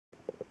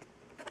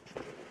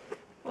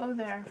Whoa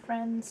there,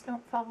 friends,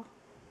 don't fall.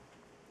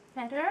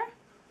 Better?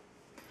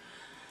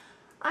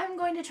 I'm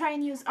going to try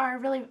and use our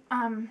really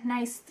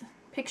nice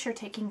picture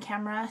taking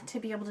camera to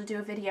be able to do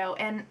a video,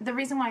 and the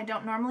reason why I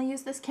don't normally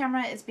use this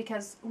camera is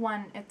because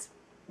one, it's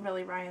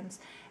really Ryan's,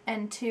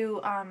 and two,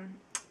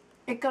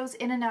 it goes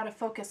in and out of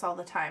focus all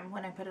the time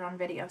when I put it on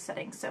video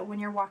settings, so when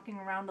you're walking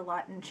around a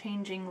lot and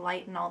changing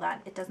light and all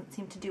that, it doesn't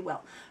seem to do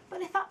well.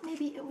 But I thought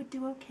maybe it would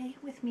do okay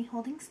with me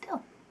holding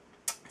still.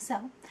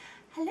 So,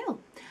 hello.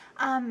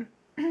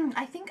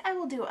 I think I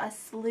will do a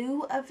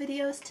slew of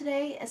videos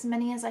today, as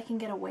many as I can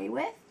get away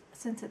with,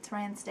 since it's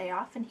Ryan's day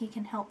off and he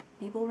can help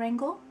Beeble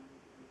wrangle.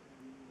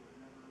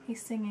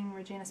 He's singing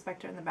Regina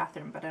Spektor in the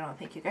bathroom, but I don't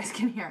think you guys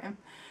can hear him.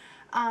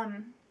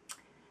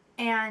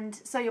 And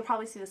so you'll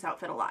probably see this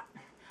outfit a lot.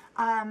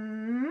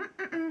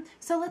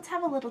 So let's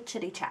have a little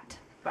chitty chat.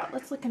 But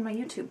let's look in my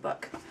YouTube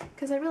book,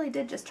 because I really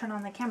did just turn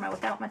on the camera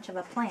without much of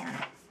a plan.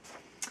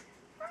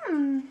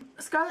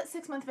 Scarlett's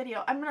 6-month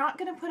video. I'm not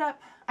going to put up,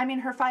 I mean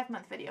her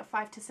 5-month video,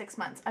 5 to 6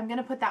 months. I'm going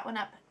to put that one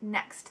up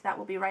next. That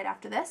will be right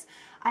after this.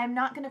 I'm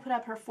not going to put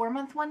up her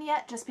 4-month one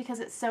yet, just because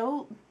it's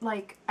so,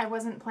 like, I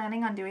wasn't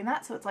planning on doing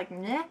that, so it's like,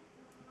 meh.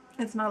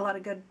 It's not a lot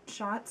of good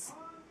shots.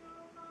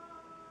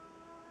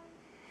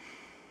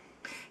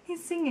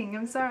 He's singing,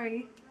 I'm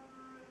sorry.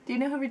 Do you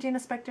know who Regina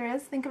Spektor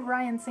is? Think of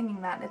Ryan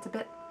singing that. It's a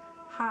bit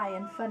high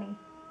and funny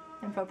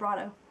and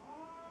vibrato.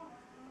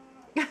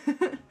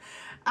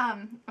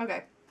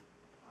 Okay.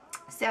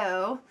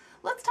 So,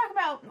 let's talk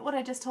about what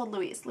I just told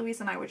Louise. Louise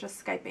and I were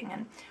just Skyping,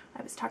 and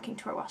I was talking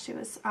to her while she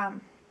was,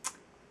 oh,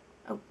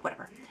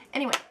 whatever.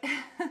 Anyway,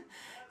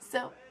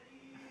 so,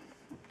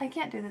 I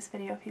can't do this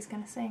video if he's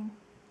gonna sing.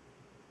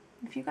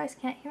 If you guys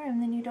can't hear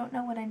him, then you don't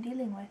know what I'm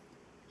dealing with.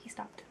 He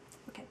stopped.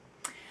 Okay.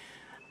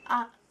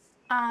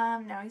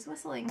 Now he's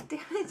whistling. Damn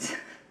it.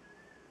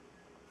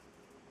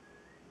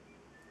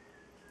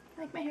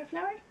 Like my hair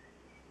flower?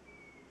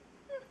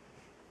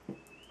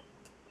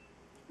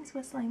 He's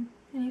whistling,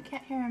 and you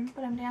can't hear him,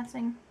 but I'm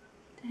dancing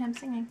to him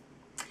singing.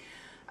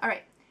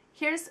 Alright,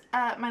 here's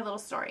my little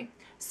story.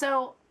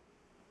 So,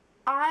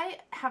 I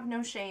have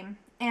no shame,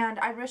 and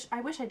I wish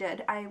I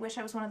did. I wish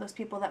I was one of those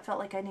people that felt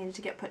like I needed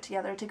to get put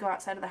together to go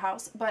outside of the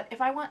house, but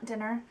if I want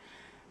dinner,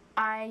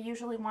 I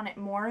usually want it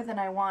more than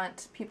I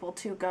want people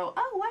to go,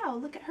 oh wow,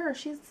 look at her,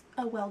 she's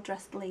a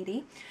well-dressed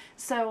lady.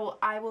 So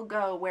I will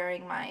go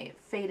wearing my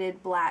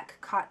faded black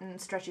cotton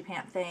stretchy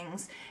pant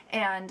things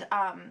and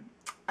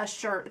a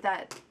shirt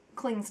that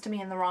clings to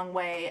me in the wrong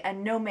way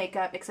and no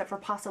makeup except for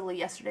possibly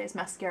yesterday's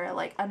mascara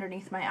like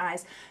underneath my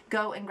eyes,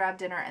 go and grab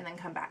dinner and then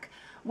come back.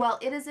 Well,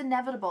 it is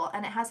inevitable,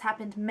 and it has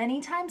happened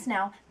many times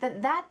now,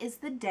 that that is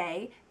the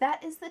day,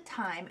 that is the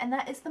time, and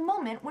that is the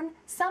moment when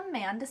some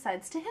man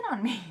decides to hit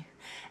on me.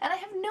 And I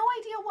have no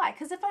idea why,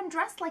 because if I'm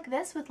dressed like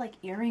this with like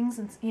earrings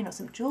and, you know,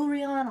 some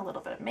jewelry on, a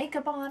little bit of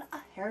makeup on,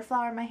 a hair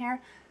flower in my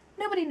hair,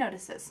 nobody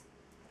notices.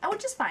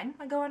 Which is fine.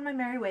 I go on my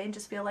merry way and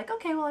just feel like,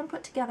 okay, well, I'm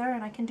put together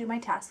and I can do my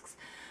tasks.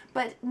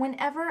 But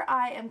whenever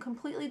I am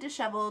completely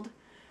disheveled,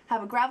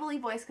 have a gravelly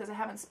voice because I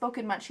haven't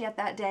spoken much yet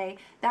that day,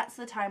 that's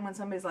the time when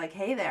somebody's like,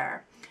 hey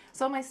there.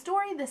 So my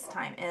story this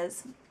time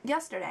is,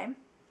 yesterday,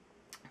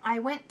 I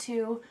went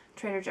to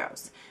Trader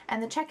Joe's,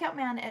 and the checkout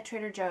man at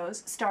Trader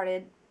Joe's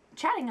started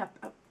chatting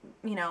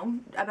you know,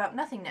 about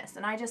nothingness,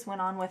 and I just went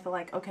on with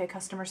like, okay,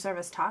 customer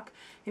service talk.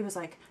 He was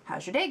like,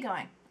 how's your day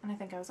going? And I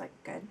think I was like,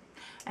 good.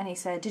 And he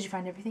said, did you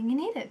find everything you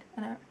needed?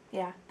 And I,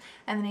 yeah.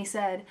 And then he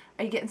said,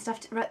 are you getting stuff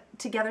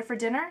together for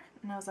dinner?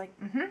 And I was like,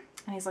 mm-hmm.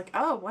 And he's like,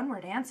 oh,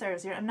 one-word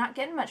answers. I'm not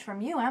getting much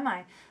from you, am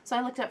I? So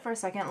I looked up for a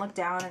second, looked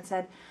down, and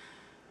said,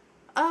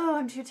 oh,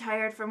 I'm too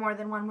tired for more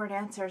than one-word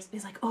answers.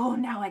 He's like, oh,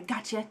 now I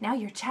got you. Now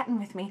you're chatting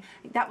with me.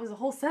 That was a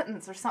whole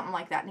sentence or something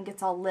like that, and he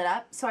gets all lit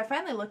up. So I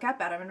finally look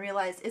up at him and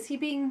realize, is he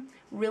being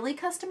really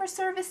customer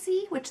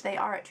service-y, which they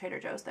are at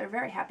Trader Joe's. They're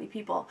very happy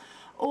people.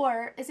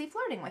 Or is he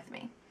flirting with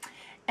me?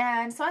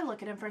 And so I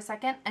look at him for a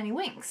second, and he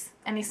winks,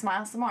 and he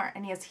smiles some more,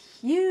 and he has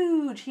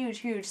huge, huge,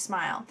 huge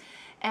smile.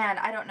 And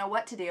I don't know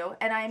what to do,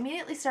 and I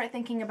immediately start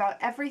thinking about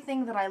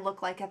everything that I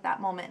look like at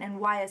that moment, and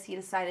why has he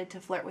decided to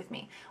flirt with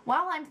me.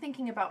 While I'm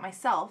thinking about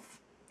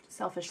myself,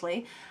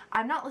 selfishly,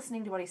 I'm not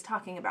listening to what he's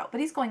talking about, but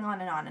he's going on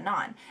and on and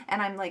on,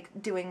 and I'm like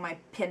doing my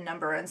PIN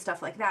number and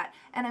stuff like that,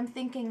 and I'm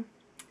thinking,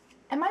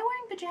 am I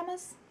wearing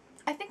pajamas?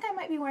 I think I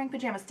might be wearing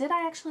pajamas. Did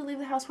I actually leave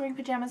the house wearing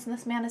pajamas and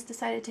this man has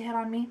decided to hit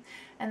on me?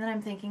 And then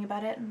I'm thinking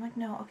about it and I'm like,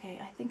 no, okay,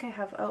 I think I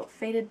have, oh,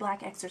 faded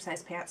black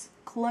exercise pants.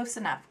 Close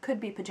enough. Could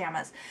be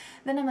pajamas.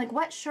 Then I'm like,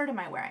 what shirt am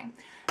I wearing?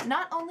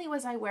 Not only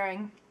was I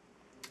wearing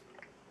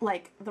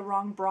like the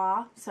wrong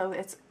bra, so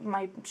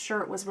my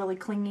shirt was really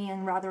clingy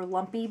and rather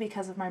lumpy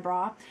because of my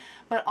bra,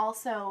 but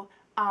also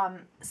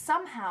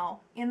somehow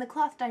in the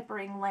cloth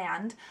diapering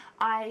land,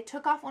 I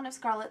took off one of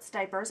Scarlett's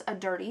diapers, a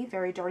dirty,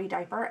 very dirty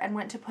diaper, and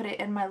went to put it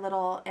in my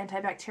little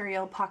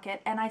antibacterial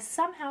pocket, and I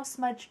somehow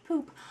smudged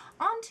poop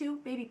onto,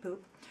 baby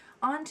poop,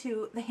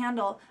 onto the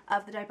handle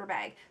of the diaper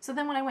bag. So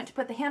then when I went to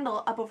put the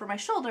handle up over my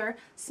shoulder,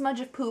 smudge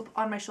of poop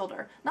on my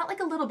shoulder. Not like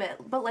a little bit,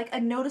 but like a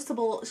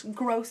noticeable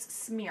gross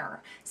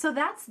smear. So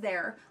that's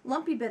there.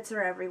 Lumpy bits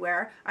are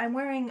everywhere. I'm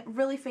wearing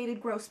really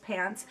faded gross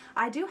pants.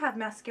 I do have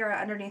mascara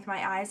underneath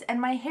my eyes, and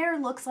my hair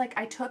looks like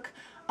I took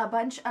a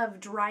bunch of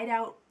dried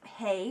out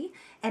hay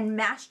and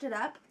mashed it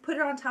up, put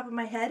it on top of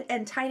my head,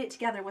 and tied it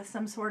together with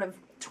some sort of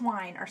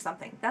twine or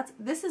something.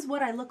 This is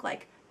what I look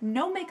like.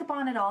 No makeup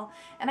on at all.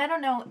 And I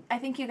don't know, I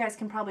think you guys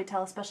can probably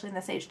tell, especially in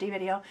this HD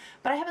video,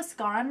 but I have a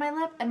scar on my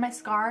lip, and my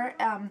scar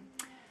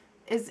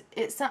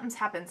something's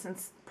happened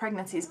since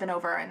pregnancy's been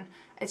over, and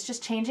it's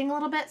just changing a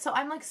little bit. So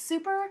I'm like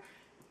super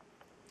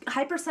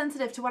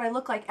hypersensitive to what I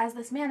look like as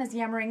this man is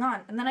yammering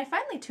on. And then I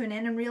finally tune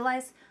in and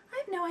realize I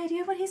have no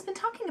idea what he's been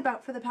talking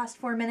about for the past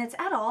 4 minutes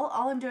at all.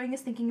 All I'm doing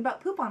is thinking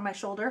about poop on my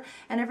shoulder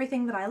and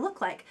everything that I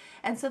look like.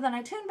 And so then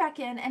I tune back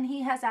in, and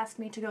he has asked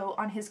me to go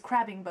on his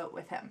crabbing boat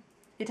with him.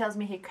 He tells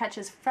me he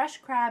catches fresh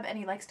crab and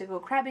he likes to go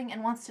crabbing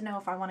and wants to know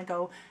if I want to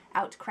go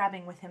out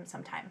crabbing with him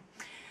sometime.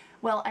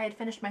 Well, I had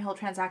finished my whole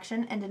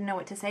transaction and didn't know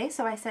what to say,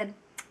 so I said,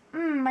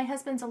 my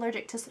husband's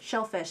allergic to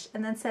shellfish,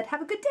 and then said,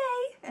 have a good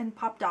day, and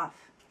popped off.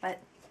 But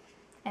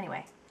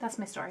anyway, that's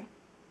my story.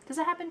 Does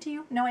it happen to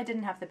you? No, I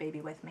didn't have the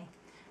baby with me,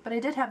 but I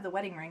did have the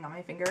wedding ring on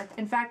my finger.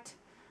 In fact,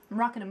 I'm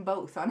rocking them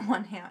both on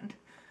one hand.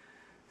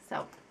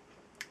 So,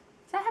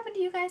 does that happen to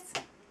you guys?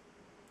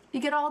 You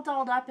get all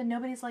dolled up and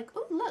nobody's like,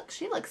 oh, look,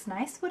 she looks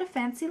nice. What a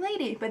fancy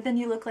lady. But then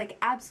you look like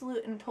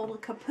absolute and total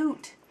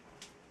kaput.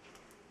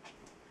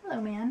 Hello,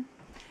 man.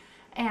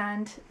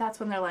 And that's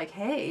when they're like,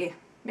 hey,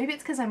 maybe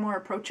it's because I'm more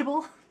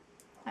approachable.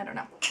 I don't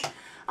know.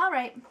 All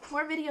right,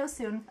 more videos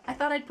soon. I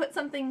thought I'd put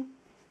something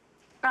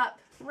up.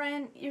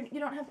 Ryan, you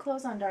don't have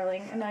clothes on,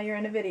 darling, and now you're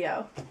in a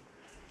video.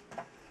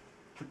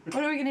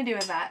 What are we going to do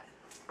with that?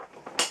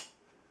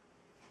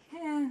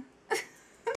 Yeah.